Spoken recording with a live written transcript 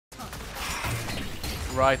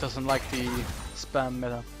Riot doesn't like the spam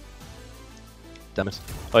meta. Damn it.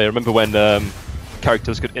 Oh yeah, remember when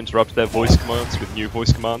characters could interrupt their voice commands with new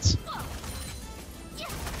voice commands?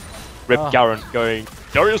 Rip Garen going,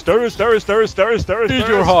 Darius, Darius, Darius, Darius, Darius, Darius, Eat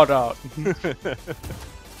your heart out!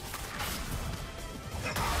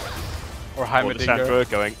 Or Heimerdinger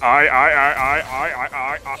going, I.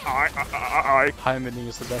 Heimerdinger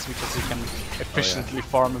is the best because he can efficiently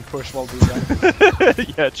farm and push while doing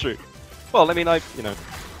that. Yeah, true. Well, I mean, I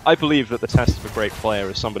believe that the test of a great player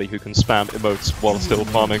is somebody who can spam emotes while still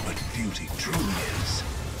farming.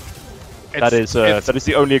 That is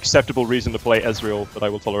the only acceptable reason to play Ezreal that I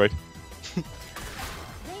will tolerate.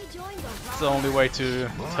 It's the only way to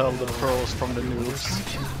tell the pros from the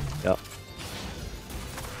noobs. Yeah.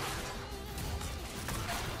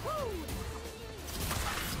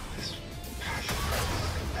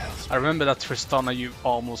 I remember that Tristana you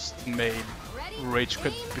almost made rage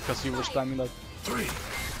quit because you were spamming that.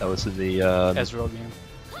 That was in the Ezreal game.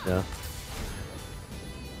 Yeah.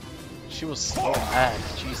 She was so mad,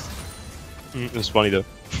 jeez. It was funny though.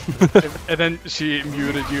 And then she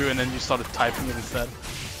muted you and then you started typing it instead.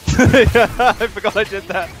 Yeah, I forgot I did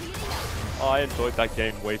that. Oh, I enjoyed that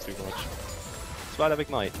game way too much. Slide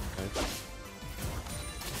Ignite. Okay.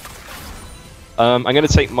 I'm going to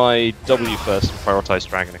take my W first and prioritize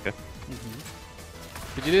Dragon, okay?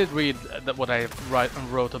 But you did read what I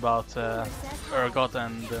wrote about Urgot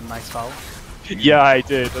and the Nice Foul? Yeah, I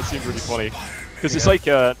did. That seemed really funny. Because it's like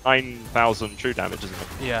 9,000 true damage, isn't it?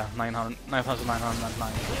 Yeah,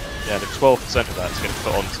 9,999. Yeah, and if 12% of that is going to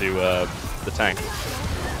put onto the tank,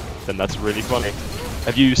 then that's really funny.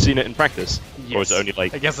 Have you seen it in practice? Yes. Or is it only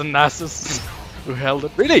like... I guess the Nasus who held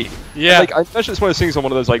it. Really? Yeah. Like, I imagine it's one of those things on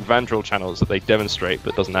one of those like Vandrel channels that they demonstrate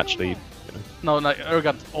but doesn't actually, you know... No, like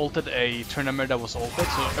Urgot ulted a Tristana that was ulted,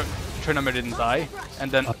 so Tristana didn't die,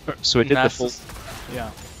 and then so it did Nasus, the full...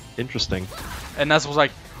 Yeah. Interesting. And Nasus was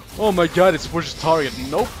like, oh my god, it's push target.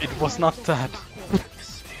 Nope, it was not that.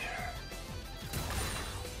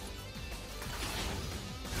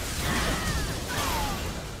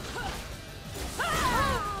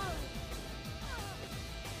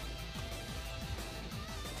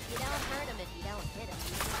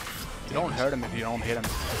 You don't hurt him if you don't hit him.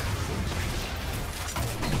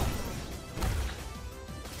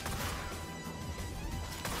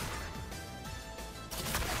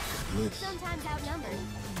 Sometimes outnumbered,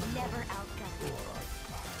 never outgunned.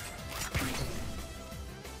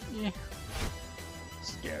 Yeah.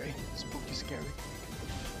 Scary. Spooky scary.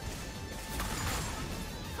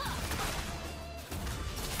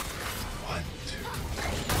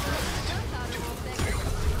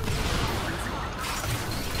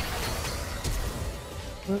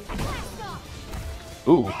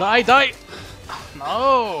 Ooh. Die, die!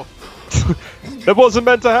 No! It wasn't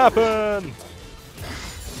meant to happen!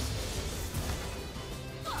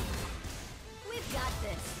 We've got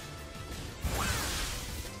this.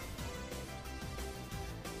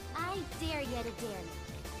 I dare you to dare me.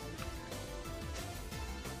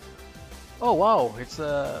 Oh wow, it's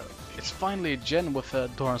finally a Jhin with a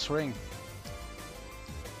Doran's ring.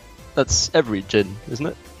 That's every Jhin, isn't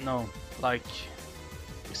it? No, like,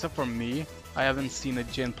 except for me, I haven't seen a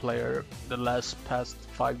Jhin player the past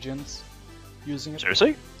 5 Jhins using it.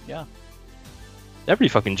 Seriously? Yeah. Every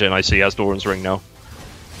fucking Jhin I see has Doran's ring now.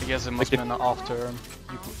 I guess it must have been after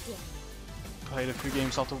you played a few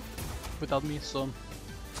games without me, so...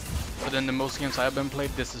 But in the most games I have been played,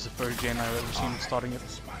 this is the first Jhin I've ever seen starting it.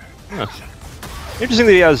 Huh. Interesting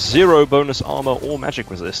that he has 0 bonus armor or magic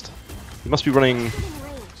resist. He must be running...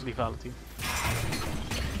 Lethality.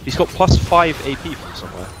 He's got plus 5 AP from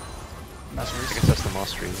somewhere. That's I guess that's the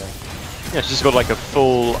mastery there. Yeah, she's just got like a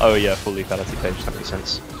full... Oh yeah, full lethality page, that makes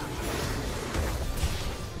sense.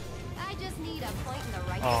 I just need a point in the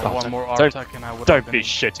right Oh, one more R-Tech and I would have been... Don't be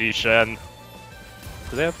shitty, Shen!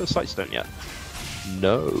 Do they have the Sightstone yet?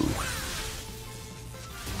 No.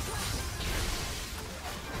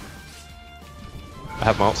 I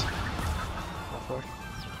have Malt.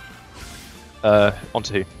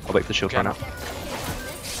 Onto who? I'll wait for the shield run out.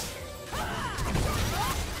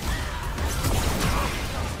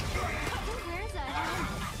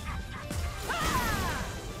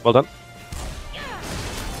 Well done.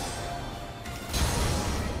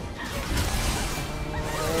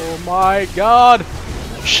 Oh my god!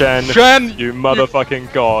 Shen, you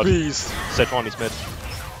motherfucking god. Beast. Sejuani's mid.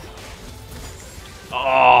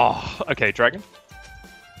 Oh, okay, dragon?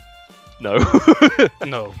 No.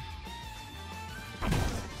 No.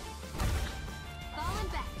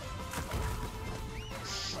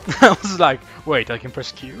 I was like, wait, I can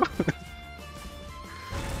press Q?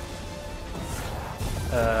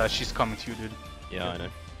 She's coming to you, dude. Yeah, I know.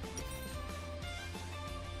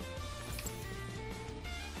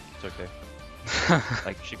 It's okay.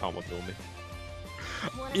 Like, she can't one-kill me.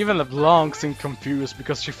 Even LeBlanc seemed confused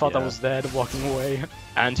because she thought I Yeah. was dead walking away.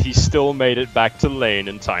 And he still made it back to lane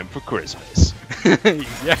in time for Christmas.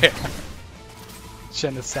 Yeah.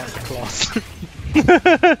 Chen is Santa Claus.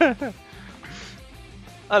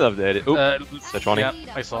 I love the edit. Oop, Sejuani.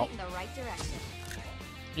 Yeah, I saw. In the right direction.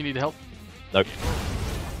 You need help? Nope.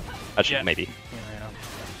 Actually, Yeah. maybe. Yeah, I know.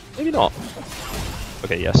 Maybe not.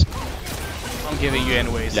 Okay, yes. I'm giving you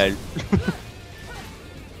anyways. Lol.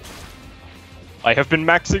 I have been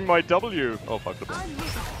maxing my W. Oh fuck. Sometimes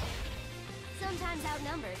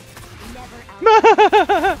outnumbered, never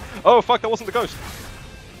out. Oh fuck, that wasn't the ghost.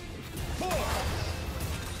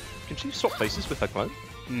 Can she swap places with her clone?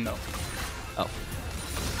 No. Oh.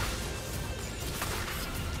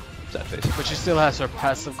 Sad face. But she still has her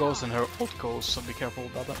passive goals and her ult goals, so be careful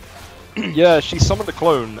about that. Yeah, she summoned a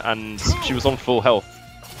clone and she was on full health.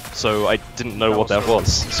 So I didn't know what that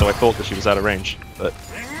was, so I thought that she was out of range. But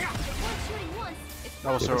Shooting once, it's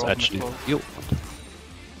That was it her was ultimate actually... goal. Yo.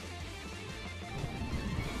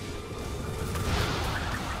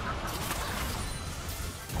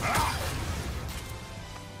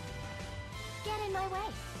 get in my way.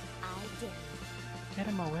 I dare you. Get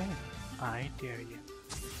him away. I dare you.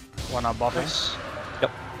 Wanna buff him?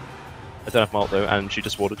 Yep. I don't have my ult though, and she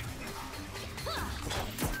just warded.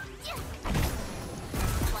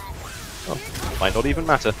 Oh, might not even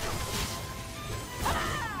matter.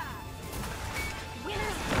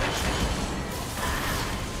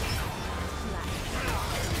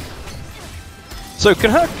 So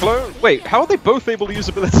can her clone... Wait, how are they both able to use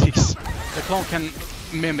abilities? The clone can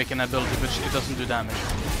mimic an ability, but it doesn't do damage.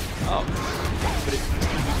 Oh. But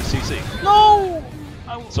it's CC. No!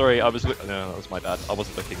 Sorry, I was no, that was my bad. I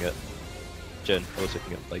wasn't looking at Jin. I was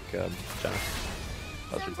looking at, like, Janna. That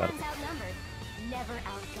was really bad. Sometimes outnumbered, never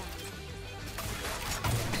outgunned.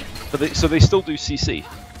 But so they still do CC?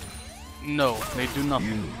 No, they do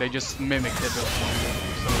nothing. They just mimic the ability.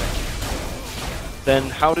 Then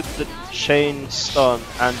how did the chain stun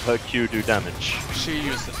and her Q do damage? So she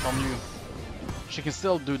used it from you. She can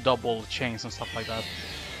still do double chains and stuff like that.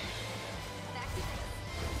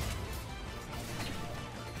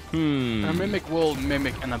 Her mimic will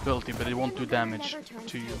mimic an ability, but it won't do damage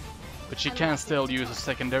to you. But she can still use a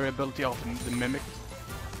secondary ability of the mimic.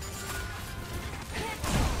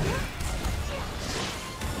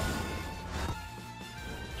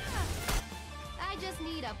 I just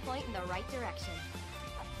need a point in the right direction.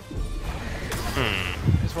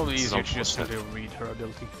 It's probably This is easier to just unfortunate. simply read her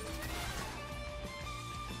ability.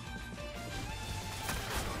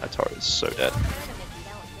 That turret is so dead. Heard of it, you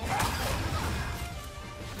don't get it.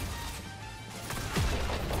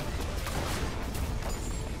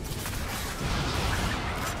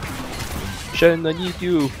 Shen, I need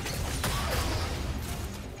you.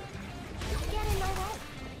 Get in my way.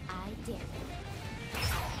 I dare you.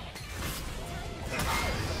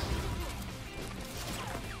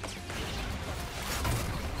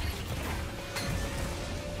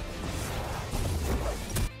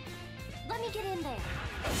 Let me get in there.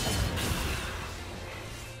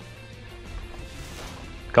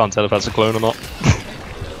 Can't tell if that's a clone or not.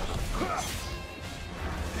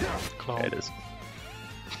 Clone. Yeah, it is.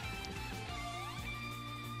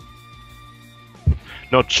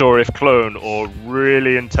 Not sure if clone or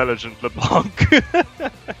really intelligent LeBlanc. Rumor says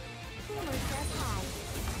hi.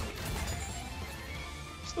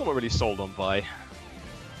 Still not really sold on Vi.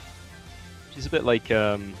 She's a bit like bit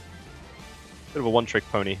of a one-trick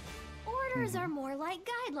pony. Orders are more like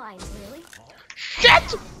guidelines, really.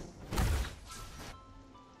 Shit!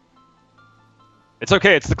 It's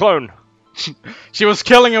okay, it's the clone. She was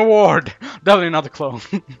killing a ward! Definitely not a clone.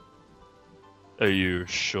 Are you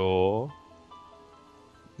sure?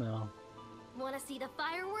 No. Wanna see the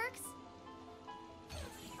fireworks?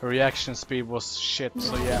 Her reaction speed was shit,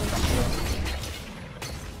 so yeah, I'm sure.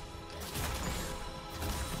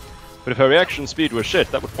 But if her reaction speed was shit,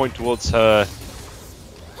 that would point towards her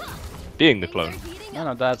being the clone. Things are heating No,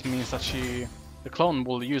 up. no, that means that the clone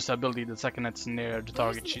will use the ability the second it's near the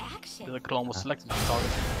target. the action? The clone was selected to target.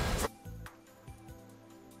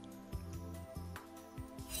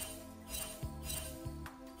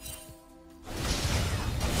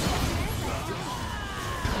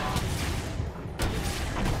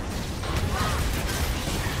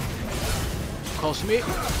 Close to me.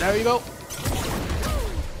 There you go.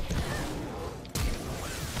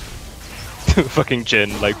 Fucking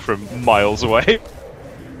Jin, like from miles away.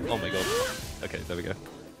 Oh my god. Okay, there we go.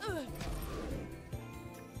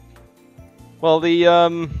 Well, the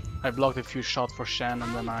I blocked a few shots for Shen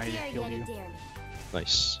and then I Dare healed to you. dare me.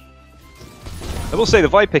 Nice. I will say the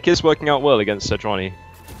Vibe pick is working out well against Sedrani.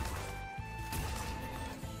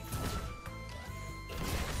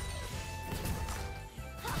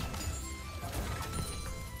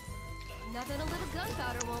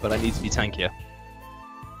 But I need to be tankier.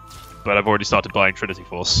 But I've already started buying Trinity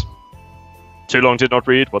Force. Too long did not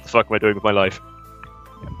read. What the fuck am I doing with my life?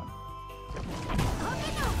 Yeah, man.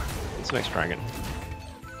 What's the next dragon?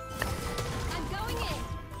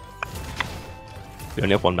 We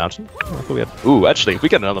only have one mountain? Oh, I thought we had... Ooh, actually, if we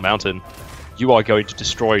get another mountain, you are going to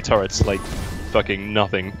destroy turrets like fucking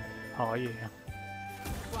nothing. Oh yeah.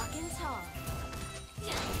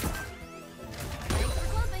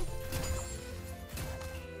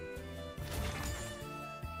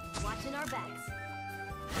 Watching our backs.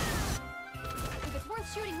 If it's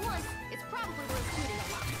worth shooting once, it's probably worth shooting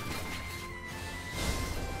a lot.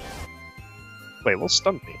 Wait, what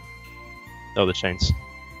stunned me? Oh, the chains.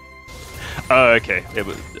 Oh, okay. It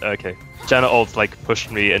was okay. Janna ult like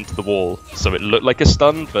pushed me into the wall, so it looked like a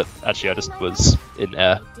stun, but actually I just was in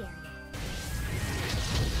air.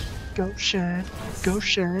 Go Shan,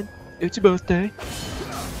 it's your birthday.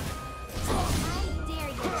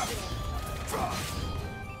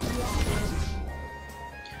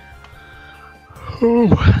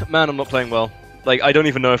 Oh man, I'm not playing well. Like I don't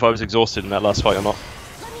even know if I was exhausted in that last fight or not.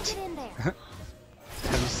 Have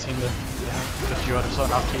you seen the few others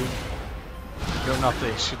on Arcade? You're not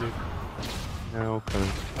the issue, dude. No, okay.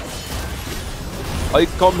 I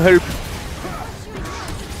come help.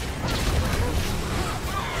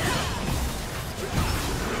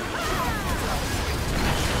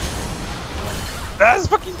 There's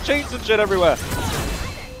fucking chains and shit everywhere.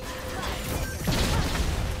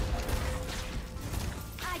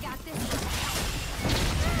 I got this.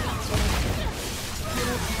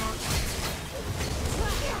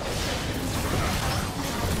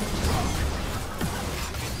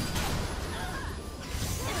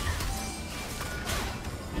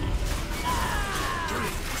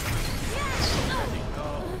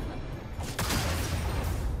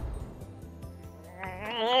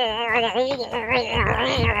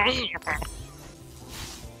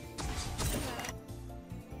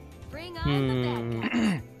 Bring on the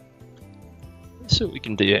bad. Let's see what we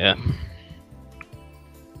can do here.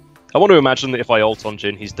 I want to imagine that if I ult on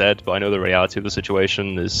Jhin, he's dead, but I know the reality of the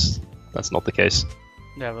situation is that's not the case.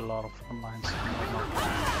 They have a lot of front lines.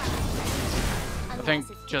 I think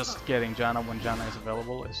just getting Janna when Janna is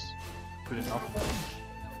available is good enough.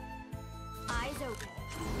 Eyes open.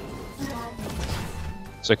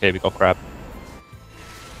 It's okay, we got crab.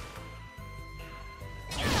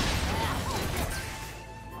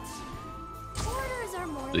 Orders are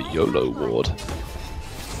more The like YOLO fun. ward.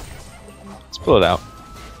 Let's pull it out.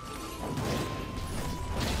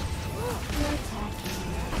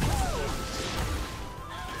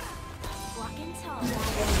 Walking tall.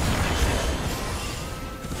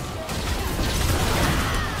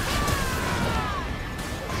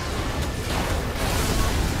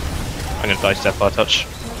 I'm gonna die step bar touch.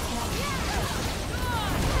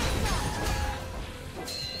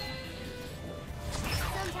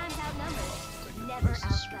 Sometimes outnumbered, never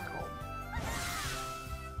outgunned.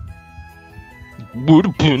 Would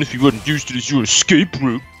have been if you weren't used to this your escape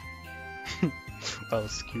route. Well,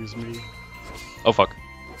 excuse me. Oh fuck.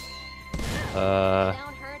 Down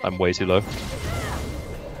hurt I'm way too low.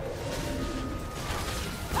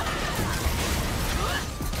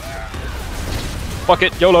 Fuck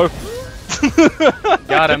it, YOLO!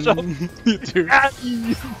 Got him! Dude.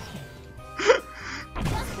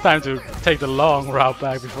 Time to take the long route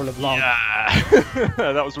back before the long. Yeah.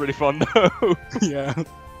 That was really fun though. Yeah.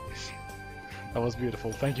 That was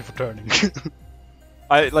beautiful. Thank you for turning.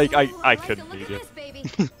 I couldn't beat it.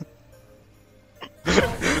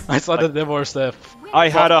 I saw that there was the. I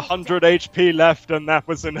had 100 HP left and that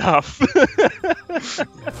was enough.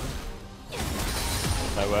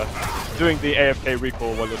 So, doing the AFK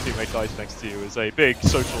recall while your teammate dies next to you is a big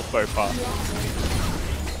social faux pas.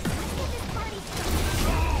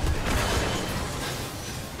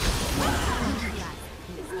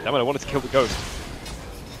 Damn it, I wanted to kill the ghost.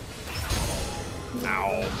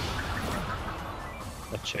 Ow.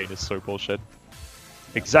 That chain is so bullshit.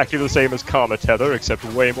 Exactly the same as Karma Tether, except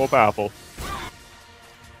way more powerful.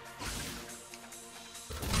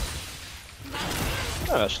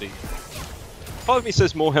 No, actually. Part of me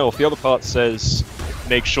says more health, the other part says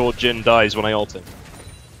make sure Jhin dies when I ult him.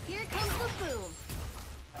 Here comes the boom.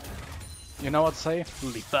 You know what to say?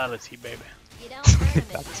 Lethality, baby. You don't hurt him if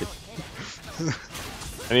you don't hit him.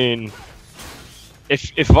 I mean,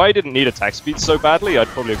 if I didn't need attack speed so badly, I'd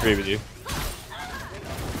probably agree with you.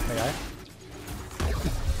 Okay.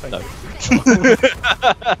 Thank No. you.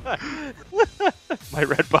 My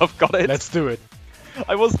red buff got it. Let's do it.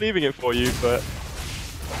 I was leaving it for you, but...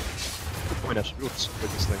 Good point, actually. Oops,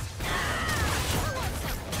 with this thing.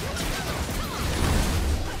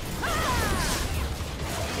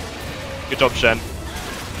 Good job, Shen.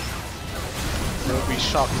 They'll be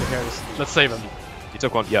shocked to hear this. Let's save him. You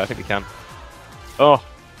took one. Yeah, I think we can. Oh,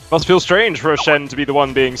 must feel strange for a Shen to be the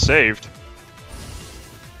one being saved.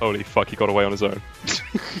 Holy fuck, he got away on his own.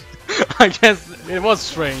 I guess it was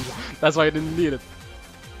strange. That's why I didn't need it.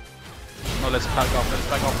 No, let's back off. Let's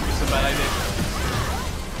back off. It's a bad idea.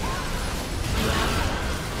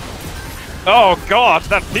 Oh god,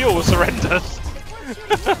 that peel was horrendous.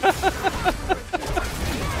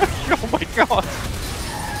 Oh my god.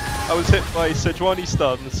 I was hit by Sejuani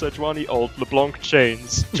stun, Sejuani ult, LeBlanc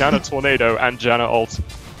chains, Janna tornado, and Janna ult.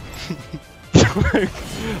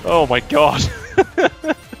 Oh my god.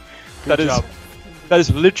 That is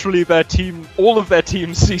literally their team, all of their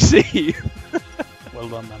team CC. Well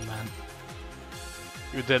done, man.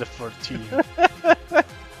 You did it for a team. That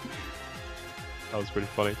was pretty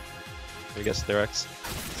funny. I guess they're X.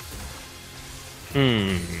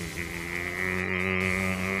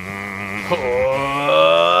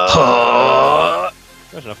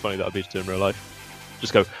 Imagine how funny that would be to do in real life.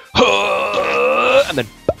 Just go, and then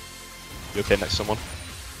you okay next to someone.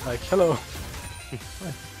 Like, hello.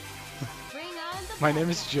 Bring on the My name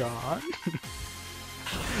is John.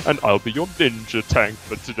 And I'll be your ninja tank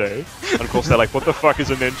for today. And of course they're like, what the fuck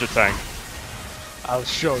is a ninja tank? I'll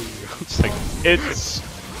show you. It's like, it's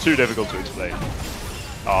too difficult to explain.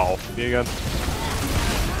 Oh, me again.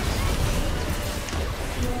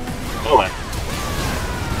 Oh man.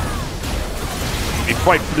 It'd be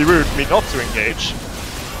quite rude of me not to engage.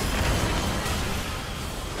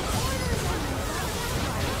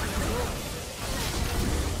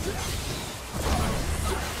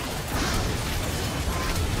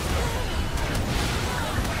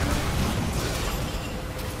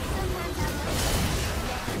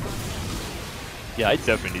 Yeah, I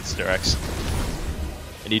definitely need Stir X.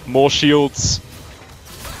 I need more shields.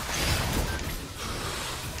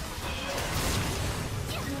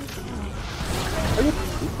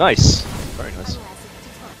 Nice. Very nice.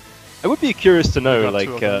 I would be curious to know, like,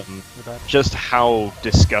 just how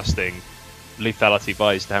disgusting lethality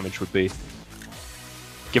buys damage would be.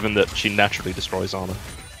 Given that she naturally destroys armor.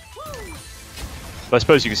 But I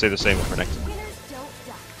suppose you could say the same for next.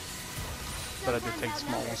 But I did take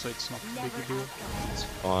small one, so it's not a big deal. It's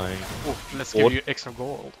fine. Oh, let's give you extra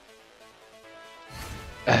gold.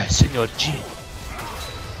 Senor G.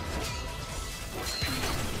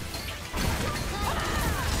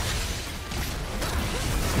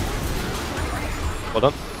 Well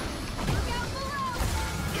done.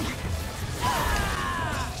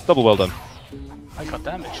 Double well done. I got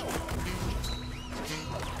damage.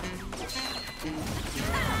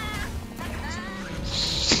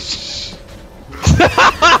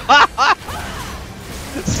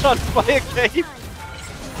 Son, play a game!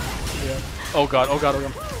 Yeah. Oh god, oh god, oh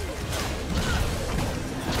god.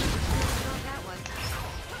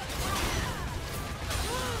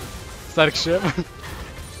 Static ship.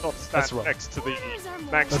 Not stand wrong. next to the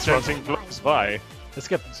max That's chanting blows by. Let's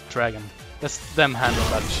get dragon. Let's them handle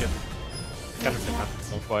that ship. Can't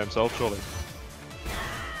have been by himself, surely.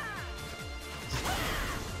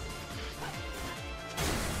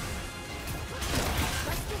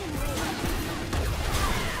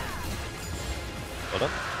 Well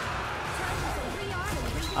done.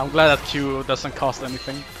 I'm glad that Q doesn't cost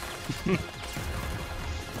anything.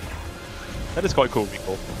 That is quite cool,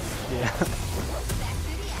 recall. Yeah.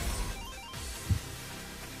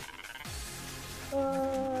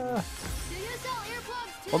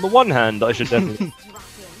 On the one hand, I should definitely.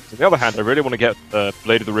 On the other hand, I really want to get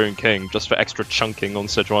Blade of the Ruined King just for extra chunking on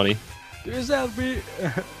Sejuani. Do yourself be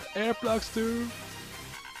air plugs too.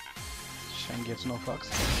 Shen gives no fucks.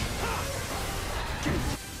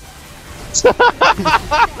 Aww.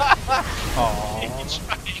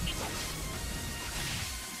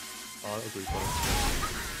 Oh, that was really funny.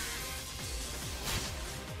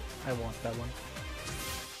 I want that one.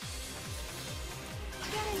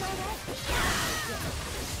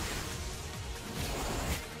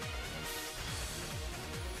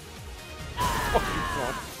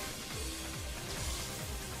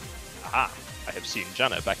 Aha! I have seen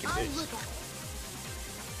Janna back in base.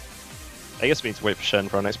 I guess we need to wait for Shen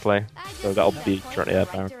for our next play, so that'll be currently air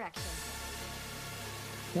Baron.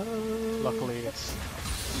 Luckily, it's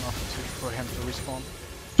enough for him to respawn.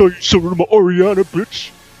 Don't you summon my Oriana, bitch!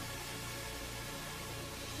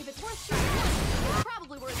 If it's worth shooting, it's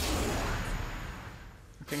probably worth shooting.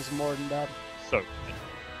 I think it's more than that. So,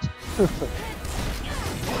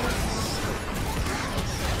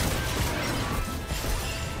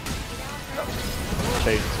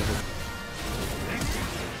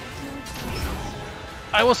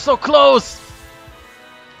 I was so close!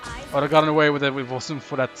 But I got away with it if it wasn't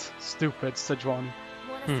for that stupid Sejuani.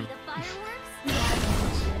 Wanna see the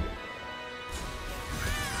fireworks?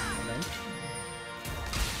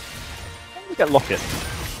 We get Locket.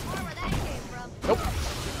 Where that came from? Nope.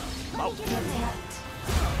 Let me get in there.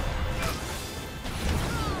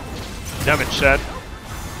 Damn it, Shen.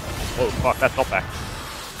 Oh fuck, that's not back.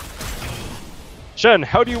 Shen,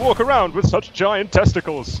 how do you walk around with such giant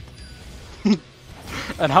testicles?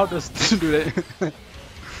 And how does do they?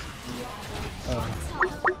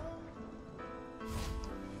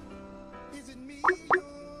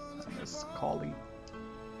 It's calling.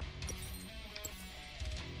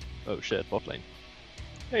 Oh shit, bot lane.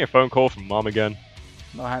 Getting a phone call from mom again.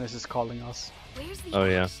 No, Hannes is calling us. Where's the Oh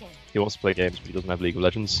yeah. action? He wants to play games, but he doesn't have League of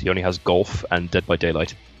Legends. He only has Golf and Dead by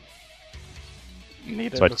Daylight.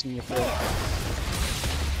 Neither So I looking at it.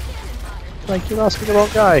 Like, you're asking the wrong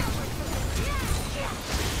guy.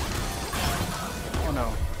 Oh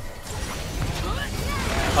no.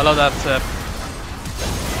 I love that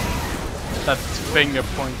that finger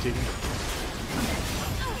pointing.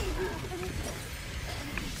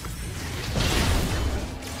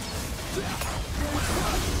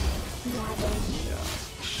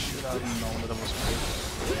 Should have known that I was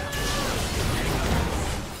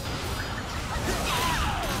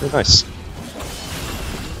Very nice.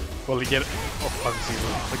 Well, he get it. Oh fuck,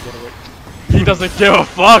 get away. He doesn't give a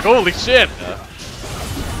fuck. Holy shit!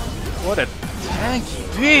 What a tanky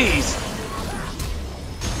beast!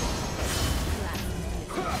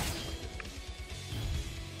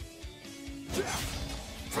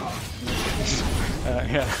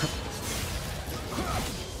 Yeah.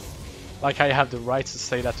 Like I have the right to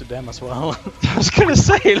say that to them as well. I was gonna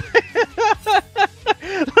say,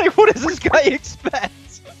 like, what does this guy expect?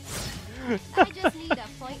 I just need a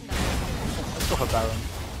point in the Let's go for Baron.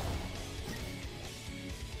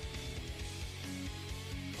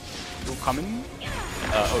 You coming?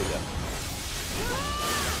 Oh yeah.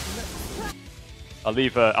 I'll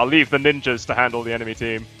leave the ninjas to handle the enemy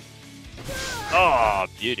team. Oh,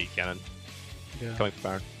 beauty cannon. Yeah. Coming for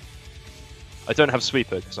Baron. I don't have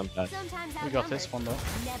sweeper because I'm bad. Sometimes We got this one though.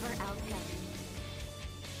 never outgunned.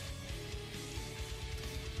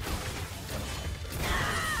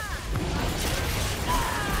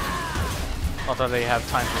 Not that they have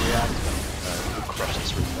time to react. We'll crush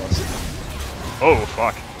this really fast. Oh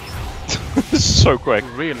fuck! So quick.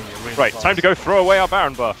 Really Right, fast. time to go throw away our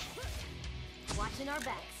Baron buff. Watching our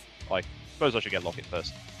backs. I suppose I should get Locket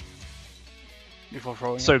first. Before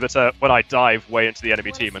throwing So it. that when I dive way into the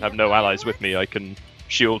enemy team and have no allies with me, I can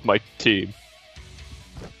shield my team.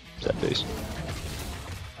 Set piece.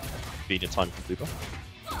 Convenient time for blue buff.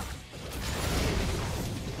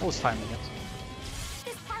 I was timing it.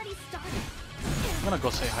 This party started. I'm gonna go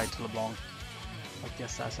say hi to LeBlanc. Like the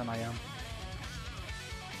assassin I am.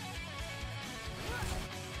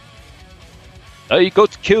 I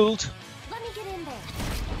got killed. Let me get in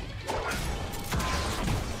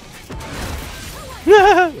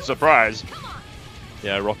there. Surprise!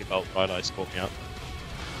 Yeah, Rocket Belt, right eyes caught me out. If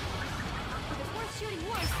it's worth shooting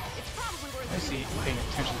once, it's probably worth I see paying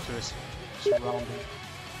attention to his surrounding.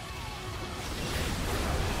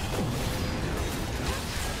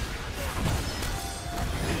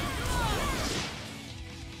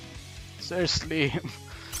 Seriously.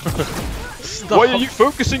 Stop. Why are you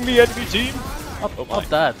focusing the enemy team? Not, Oh my. not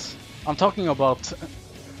that. I'm talking about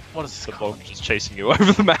what is The it bog called? just chasing you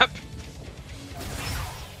over the map.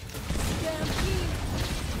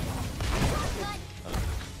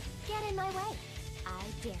 Get in my way. I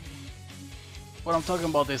dare you. What I'm talking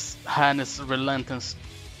about is Hannes' relentless.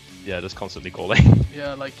 Yeah, just constantly calling.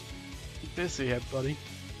 Yeah, like busy head, buddy.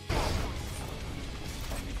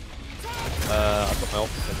 I've got my ult.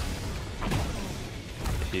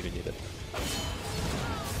 If you even need it.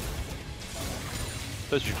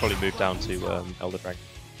 Suppose we should probably move down to Elder Dragon.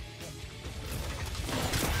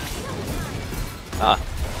 Ah.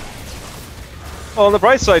 Well, on the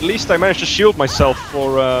bright side, at least I managed to shield myself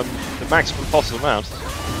for the maximum possible amount.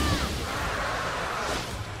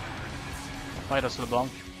 Fight us,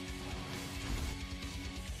 LeBlanc.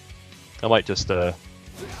 I might just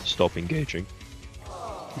stop engaging.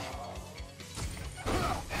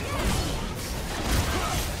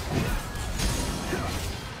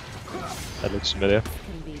 That looks familiar.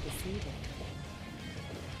 Can be deceiving.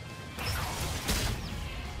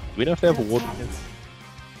 Do we know if they have a warden yet?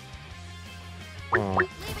 Oh. Leave it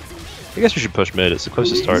to me. I guess we should push mid, it's the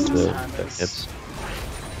closest start to Hannes. hits.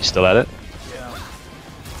 You still at it? Yeah.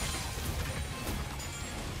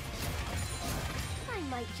 I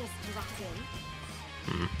might just drop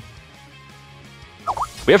in.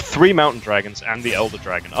 We have 3 mountain dragons and the elder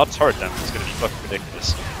dragon. Our turret damage is gonna be fucking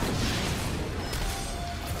ridiculous.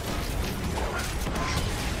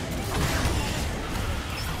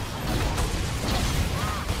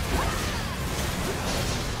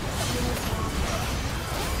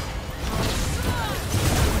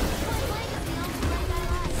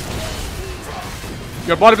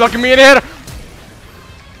 You're body blocking me in here!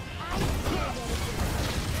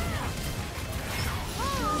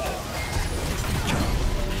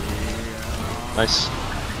 Nice.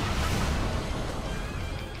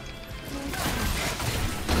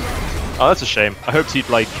 Oh, that's a shame. I hoped he'd,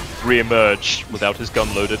 like, re-emerge without his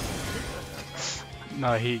gun loaded.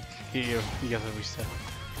 No, he gets a reset.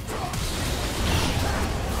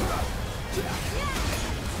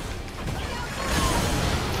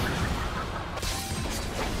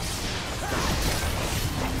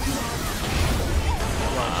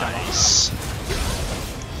 Nice.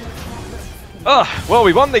 Ah, well,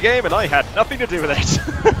 we won the game and I had nothing to do with it.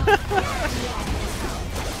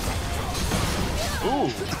 Ooh.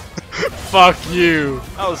 Fuck you!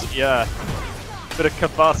 That was, yeah, a bit of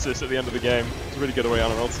catharsis at the end of the game. It was a really good away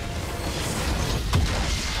on rolls.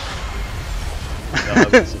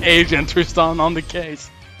 Agent Tristan on the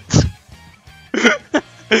case.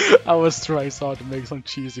 I was trying so hard to make some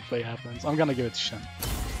cheesy play happen. So I'm gonna give it to Shen.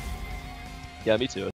 Yeah, me too.